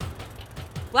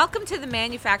Welcome to the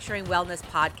Manufacturing Wellness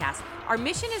Podcast. Our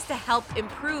mission is to help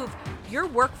improve your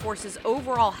workforce's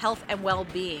overall health and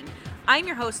well-being. I'm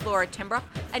your host, Laura Timbrook,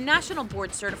 a national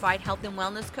board certified health and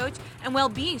wellness coach and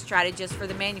well-being strategist for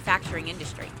the manufacturing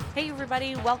industry. Hey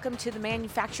everybody, welcome to the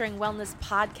Manufacturing Wellness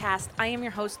Podcast. I am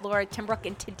your host, Laura Timbrook,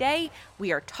 and today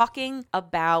we are talking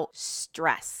about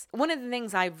stress. One of the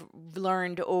things I've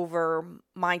learned over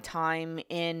my time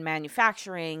in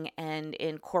manufacturing and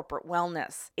in corporate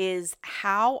wellness is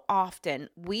how often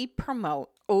we promote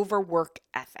overwork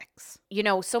ethics. You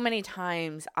know, so many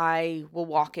times I will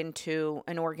walk into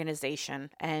an organization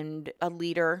and a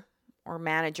leader or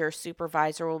manager,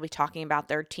 supervisor will be talking about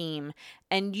their team.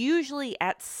 And usually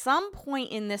at some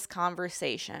point in this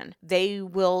conversation, they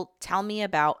will tell me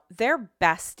about their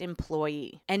best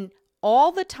employee. And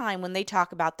all the time when they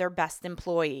talk about their best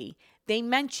employee, they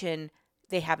mention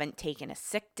they haven't taken a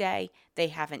sick day. They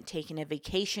haven't taken a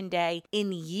vacation day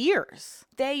in years.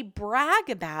 They brag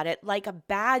about it like a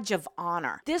badge of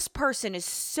honor. This person is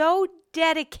so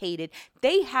dedicated.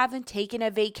 They haven't taken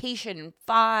a vacation in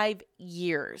 5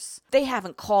 years. They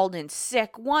haven't called in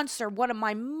sick once. They're one of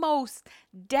my most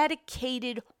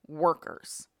dedicated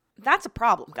workers. That's a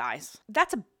problem, guys.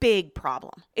 That's a big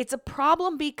problem. It's a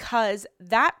problem because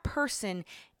that person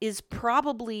is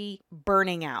probably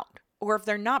burning out. Or if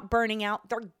they're not burning out,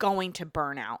 they're going to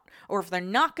burn out. Or if they're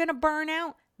not going to burn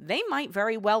out, they might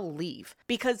very well leave.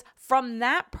 Because from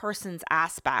that person's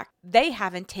aspect, they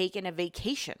haven't taken a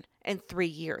vacation in 3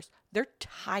 years. They're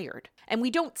tired. And we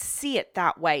don't see it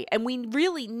that way. And we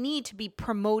really need to be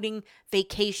promoting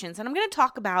vacations. And I'm going to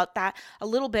talk about that a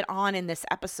little bit on in this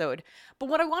episode. But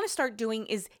what I want to start doing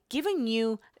is giving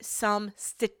you some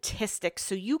statistics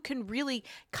so you can really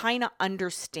kind of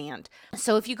understand.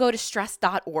 So if you go to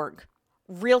stress.org,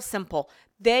 real simple,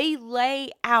 they lay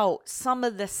out some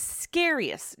of the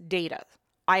scariest data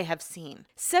I have seen.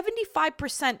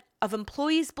 75% of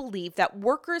employees believe that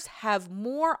workers have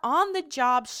more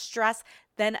on-the-job stress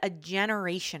than a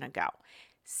generation ago.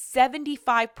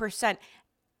 75%.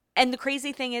 And the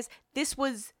crazy thing is, this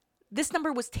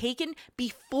number was taken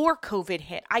before COVID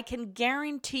hit. I can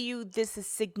guarantee you this is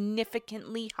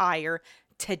significantly higher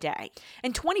today.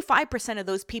 And 25% of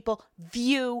those people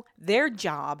view their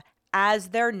job as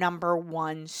their number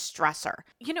one stressor.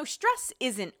 You know, stress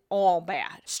isn't all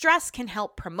bad. Stress can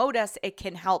help promote us. It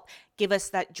can help give us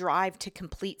that drive to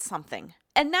complete something.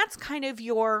 And that's kind of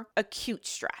your acute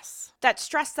stress. That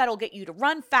stress that'll get you to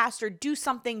run faster, do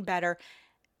something better.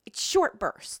 It's short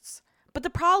bursts. But the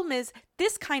problem is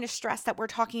this kind of stress that we're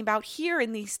talking about here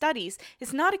in these studies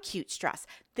is not acute stress.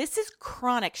 This is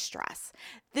chronic stress.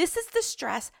 This is the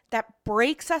stress that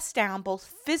breaks us down both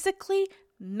physically,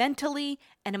 mentally,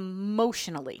 and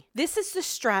emotionally. This is the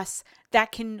stress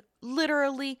that can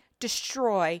literally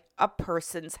destroy a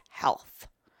person's health.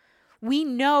 We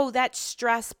know that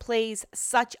stress plays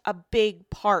such a big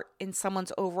part in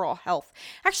someone's overall health.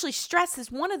 Actually, stress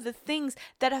is one of the things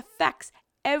that affects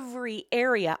every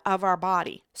area of our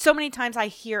body. So many times I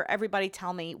hear everybody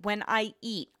tell me when I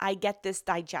eat, I get this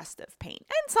digestive pain.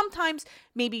 And sometimes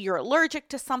maybe you're allergic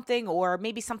to something or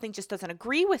maybe something just doesn't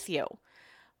agree with you.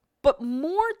 But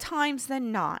more times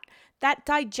than not, that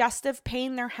digestive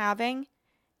pain they're having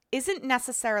isn't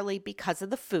necessarily because of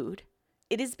the food.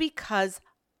 It is because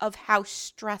of how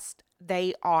stressed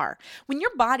they are. When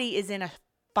your body is in a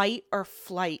fight or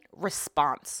flight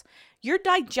response, your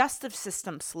digestive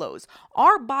system slows.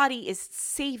 Our body is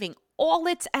saving all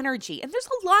its energy, and there's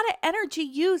a lot of energy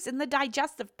used in the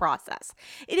digestive process.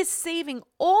 It is saving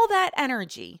all that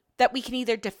energy that we can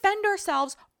either defend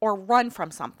ourselves or run from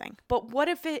something. But what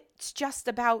if it's just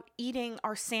about eating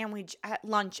our sandwich at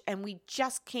lunch and we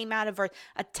just came out of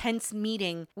a tense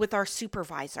meeting with our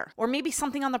supervisor? Or maybe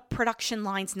something on the production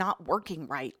line's not working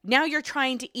right. Now you're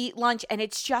trying to eat lunch and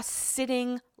it's just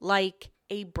sitting like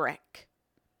a brick.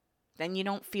 Then you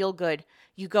don't feel good.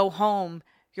 You go home.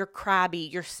 You're crabby,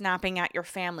 you're snapping at your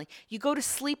family. You go to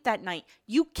sleep that night,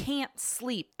 you can't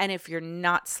sleep. And if you're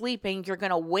not sleeping, you're going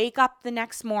to wake up the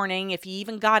next morning, if you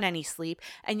even got any sleep,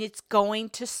 and it's going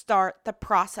to start the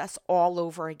process all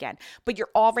over again. But you're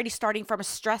already starting from a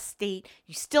stress state.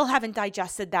 You still haven't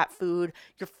digested that food.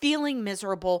 You're feeling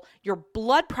miserable. Your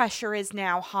blood pressure is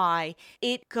now high.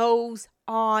 It goes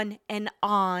on and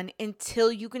on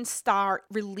until you can start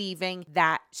relieving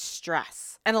that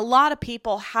stress. And a lot of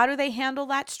people, how do they handle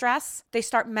that stress? They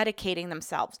start medicating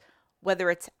themselves. whether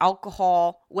it's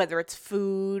alcohol, whether it's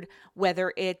food,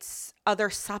 whether it's other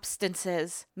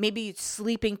substances. Maybe it's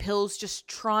sleeping pills, just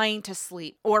trying to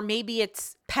sleep. Or maybe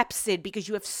it's Pepcid because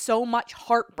you have so much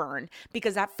heartburn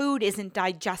because that food isn't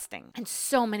digesting. And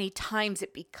so many times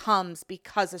it becomes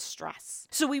because of stress.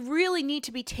 So we really need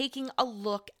to be taking a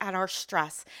look at our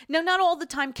stress. Now, not all the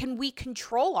time can we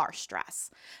control our stress.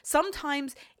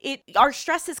 Sometimes our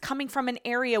stress is coming from an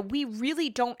area we really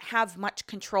don't have much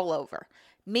control over.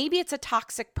 Maybe it's a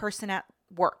toxic person at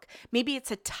work. Maybe it's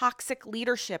a toxic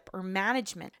leadership or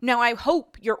management. Now, I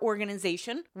hope your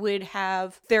organization would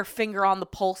have their finger on the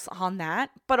pulse on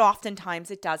that, but oftentimes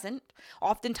it doesn't.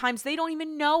 Oftentimes they don't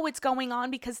even know what's going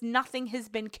on because nothing has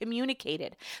been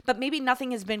communicated. But maybe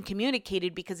nothing has been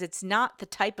communicated because it's not the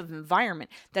type of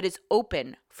environment that is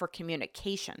open for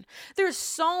communication. There's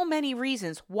so many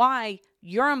reasons why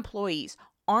your employees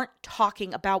aren't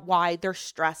talking about why they're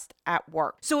stressed at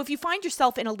work. So if you find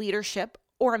yourself in a leadership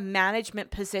or a management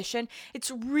position,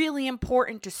 it's really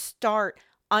important to start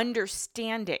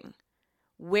understanding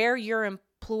where your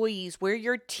employees, where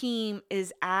your team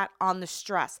is at on the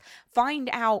stress. Find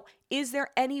out, is there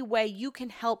any way you can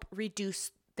help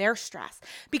reduce their stress?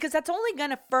 Because that's only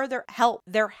going to further help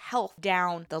their health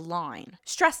down the line.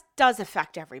 Stress does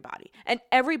affect everybody, and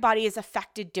everybody is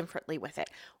affected differently with it.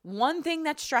 One thing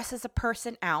that stresses a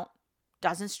person out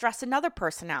doesn't stress another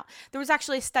person out. There was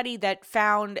actually a study that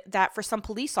found that for some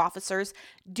police officers,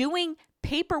 doing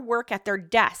paperwork at their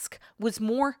desk was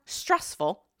more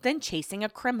stressful than chasing a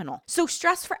criminal. So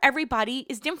stress for everybody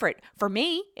is different. For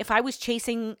me, if I was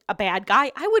chasing a bad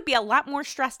guy, I would be a lot more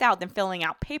stressed out than filling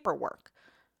out paperwork.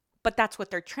 But that's what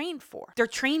they're trained for. They're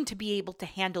trained to be able to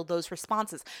handle those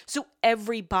responses. So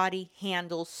everybody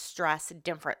handles stress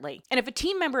differently. And if a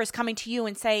team member is coming to you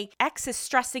and say, X is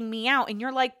stressing me out, and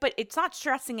you're like, but it's not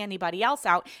stressing anybody else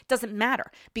out, it doesn't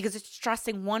matter because it's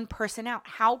stressing one person out.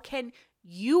 How can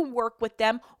you work with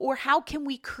them, or how can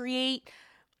we create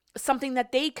something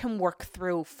that they can work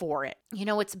through for it?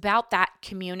 It's about that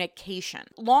communication.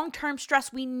 Long-term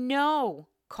stress, we know,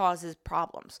 causes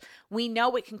problems. We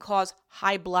know it can cause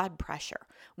high blood pressure.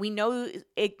 We know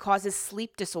it causes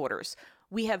sleep disorders.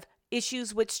 We have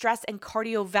issues with stress and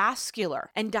cardiovascular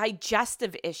and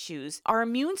digestive issues. Our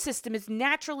immune system is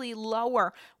naturally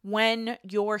lower when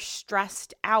you're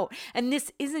stressed out. And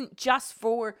this isn't just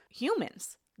for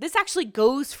humans. This actually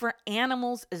goes for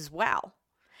animals as well.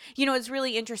 It's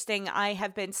really interesting. I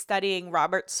have been studying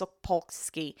Robert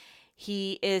Sapolsky.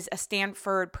 He is a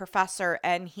Stanford professor,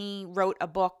 and he wrote a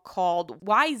book called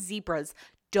Why Zebras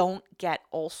Don't Get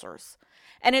Ulcers.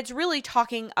 And it's really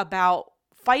talking about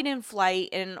fight and flight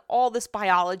and all this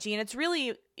biology, and it's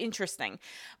really interesting.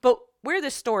 But where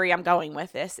the story I'm going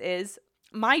with this is,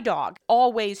 my dog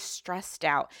always stressed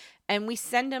out, and we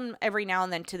send him every now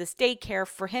and then to this daycare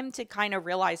for him to kind of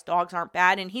realize dogs aren't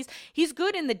bad. And he's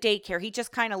good in the daycare. He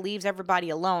just kind of leaves everybody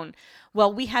alone.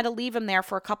 Well, we had to leave him there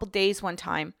for a couple days one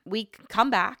time. We come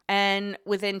back, and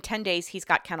within 10 days, he's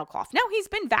got kennel cough. Now, he's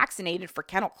been vaccinated for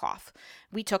kennel cough.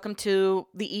 We took him to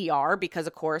the ER because,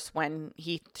 of course, when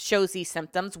he shows these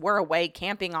symptoms, we're away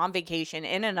camping on vacation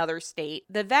in another state.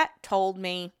 The vet told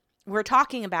me, we're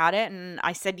talking about it, and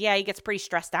I said, yeah, he gets pretty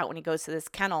stressed out when he goes to this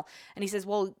kennel. And he says,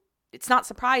 well, it's not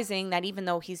surprising that even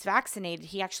though he's vaccinated,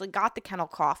 he actually got the kennel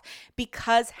cough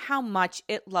because how much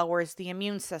it lowers the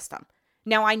immune system.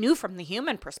 Now, I knew from the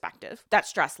human perspective that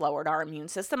stress lowered our immune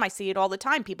system. I see it all the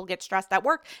time. People get stressed at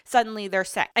work. Suddenly they're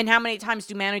sick. And how many times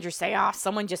do managers say,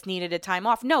 someone just needed a time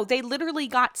off? No, they literally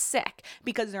got sick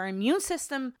because their immune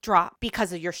system dropped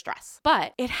because of your stress.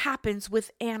 But it happens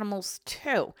with animals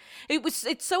too.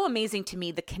 It's so amazing to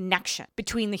me, the connection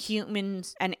between the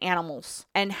humans and animals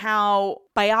and how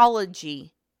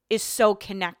biology is so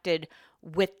connected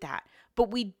with that. But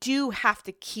we do have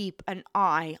to keep an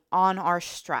eye on our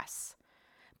stress.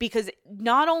 Because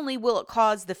not only will it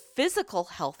cause the physical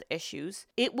health issues,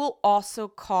 it will also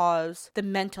cause the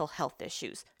mental health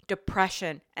issues,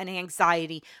 depression and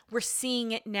anxiety. We're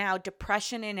seeing it now.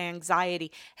 Depression and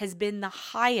anxiety has been the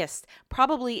highest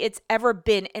probably it's ever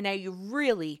been in a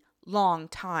really long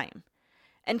time.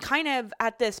 And kind of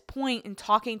at this point in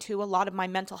talking to a lot of my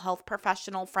mental health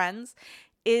professional friends,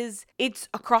 it's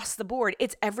across the board.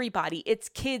 It's everybody. It's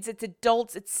kids, it's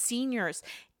adults, it's seniors.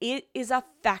 It is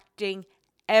affecting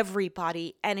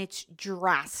everybody, and it's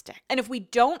drastic. And if we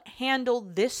don't handle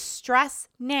this stress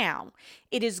now,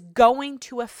 it is going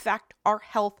to affect our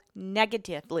health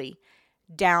negatively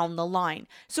down the line.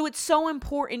 So it's so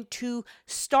important to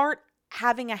start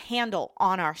having a handle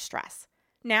on our stress.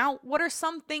 Now, what are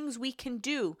some things we can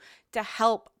do to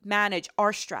help manage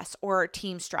our stress or our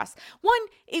team stress? One,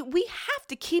 we have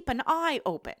to keep an eye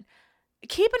open.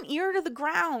 keep an ear to the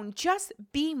ground. Just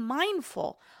be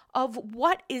mindful of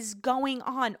what is going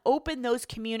on. Open those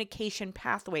communication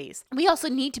pathways. We also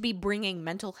need to be bringing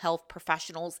mental health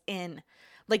professionals in,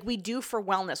 like we do for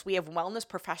wellness. We have wellness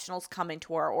professionals come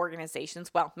into our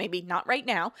organizations. Well, maybe not right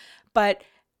now, but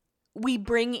we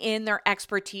bring in their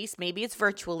expertise, maybe it's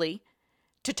virtually,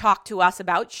 to talk to us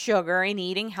about sugar and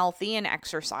eating healthy and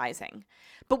exercising.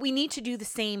 But we need to do the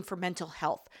same for mental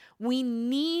health. We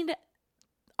need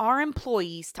our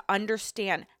employees to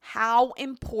understand how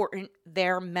important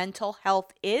their mental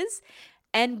health is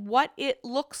and what it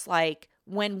looks like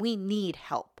when we need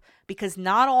help. Because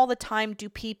not all the time do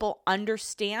people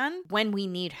understand when we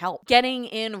need help. Getting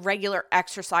in regular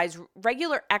exercise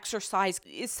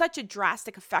is such a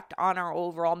drastic effect on our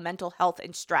overall mental health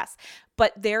and stress.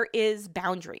 But there is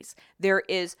boundaries. There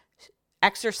is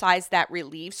exercise that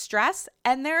relieves stress,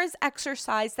 and there is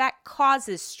exercise that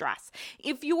causes stress.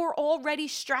 If you are already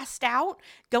stressed out,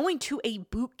 going to a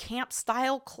boot camp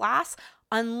style class,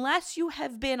 unless you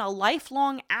have been a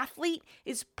lifelong athlete,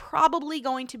 is probably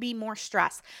going to be more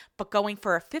stress. But going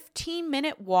for a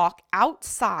 15-minute walk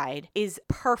outside is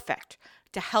perfect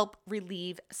to help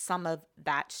relieve some of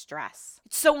that stress.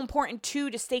 It's so important too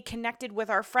to stay connected with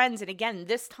our friends. And again,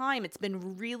 this time it's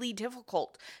been really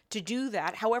difficult to do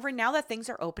that. However, now that things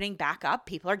are opening back up,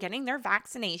 people are getting their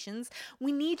vaccinations,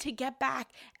 we need to get back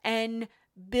and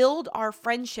build our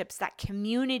friendships, that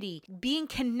community, being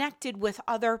connected with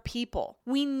other people.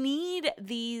 We need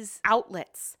these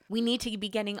outlets. We need to be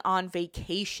getting on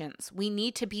vacations. We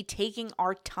need to be taking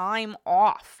our time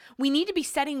off. We need to be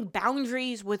setting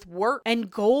boundaries with work and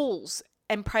goals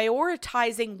and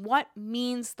prioritizing what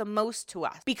means the most to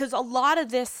us. Because a lot of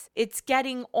this, it's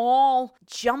getting all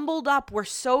jumbled up. We're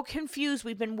so confused.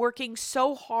 We've been working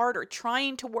so hard or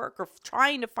trying to work or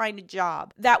trying to find a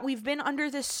job that we've been under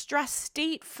this stress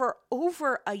state for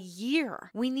over a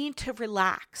year. We need to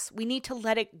relax. We need to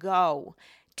let it go.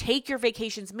 Take your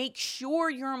vacations. Make sure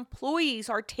your employees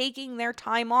are taking their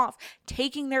time off,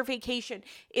 taking their vacation.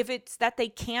 If it's that they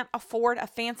can't afford a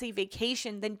fancy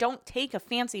vacation, then don't take a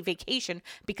fancy vacation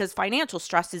because financial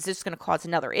stress is just going to cause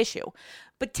another issue.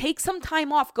 But take some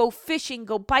time off. Go fishing,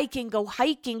 go biking, go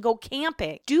hiking, go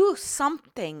camping. Do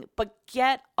something, but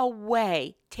get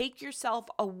away. Take yourself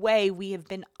away. We have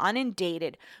been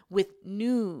inundated with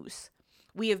news.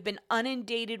 We have been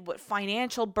inundated with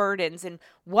financial burdens and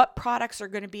what products are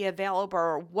going to be available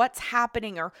or what's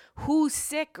happening or who's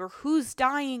sick or who's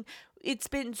dying. It's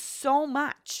been so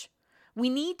much. We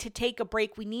need to take a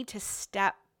break. We need to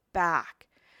step back.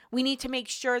 We need to make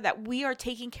sure that we are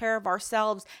taking care of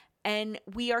ourselves and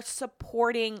we are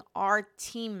supporting our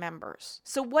team members.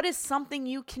 So what is something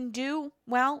you can do?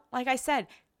 Well, like I said,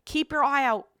 keep your eye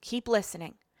out, keep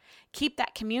listening. Keep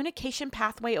that communication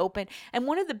pathway open. And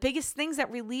one of the biggest things that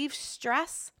relieves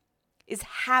stress is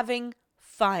having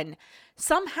fun.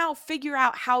 Somehow figure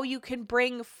out how you can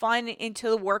bring fun into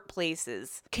the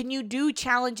workplaces. Can you do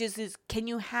challenges? Can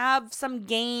you have some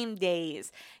game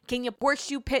days? Can you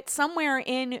horseshoe pit somewhere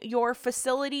in your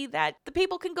facility that the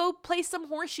people can go play some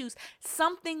horseshoes?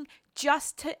 Something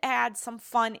just to add some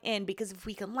fun in, because if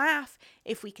we can laugh,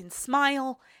 if we can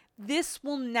smile, this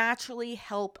will naturally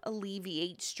help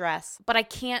alleviate stress. But I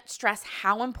can't stress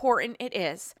how important it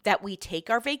is that we take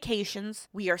our vacations,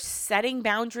 we are setting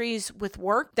boundaries with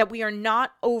work, that we are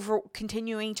not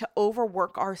continuing to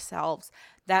overwork ourselves,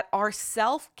 that our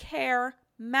self-care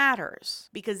matters,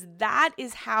 because that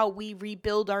is how we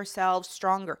rebuild ourselves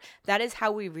stronger. That is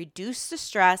how we reduce the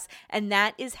stress, and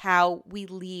that is how we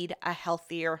lead a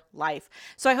healthier life.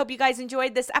 So I hope you guys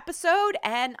enjoyed this episode,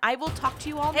 and I will talk to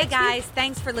you all next week. Hey guys,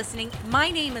 thanks for listening. My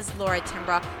name is Laura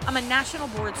Timbra. I'm a national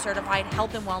board certified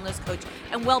health and wellness coach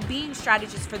and well-being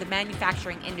strategist for the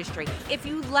manufacturing industry. If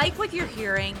you like what you're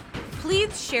hearing,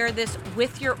 please share this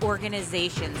with your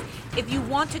organizations. If you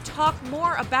want to talk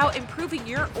more about improving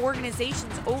your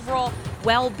organization's overall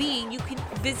well-being, you can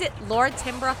visit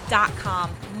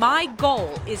lauratimbra.com. My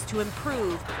goal is to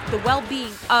improve the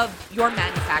well-being of your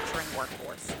manufacturing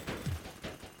workforce.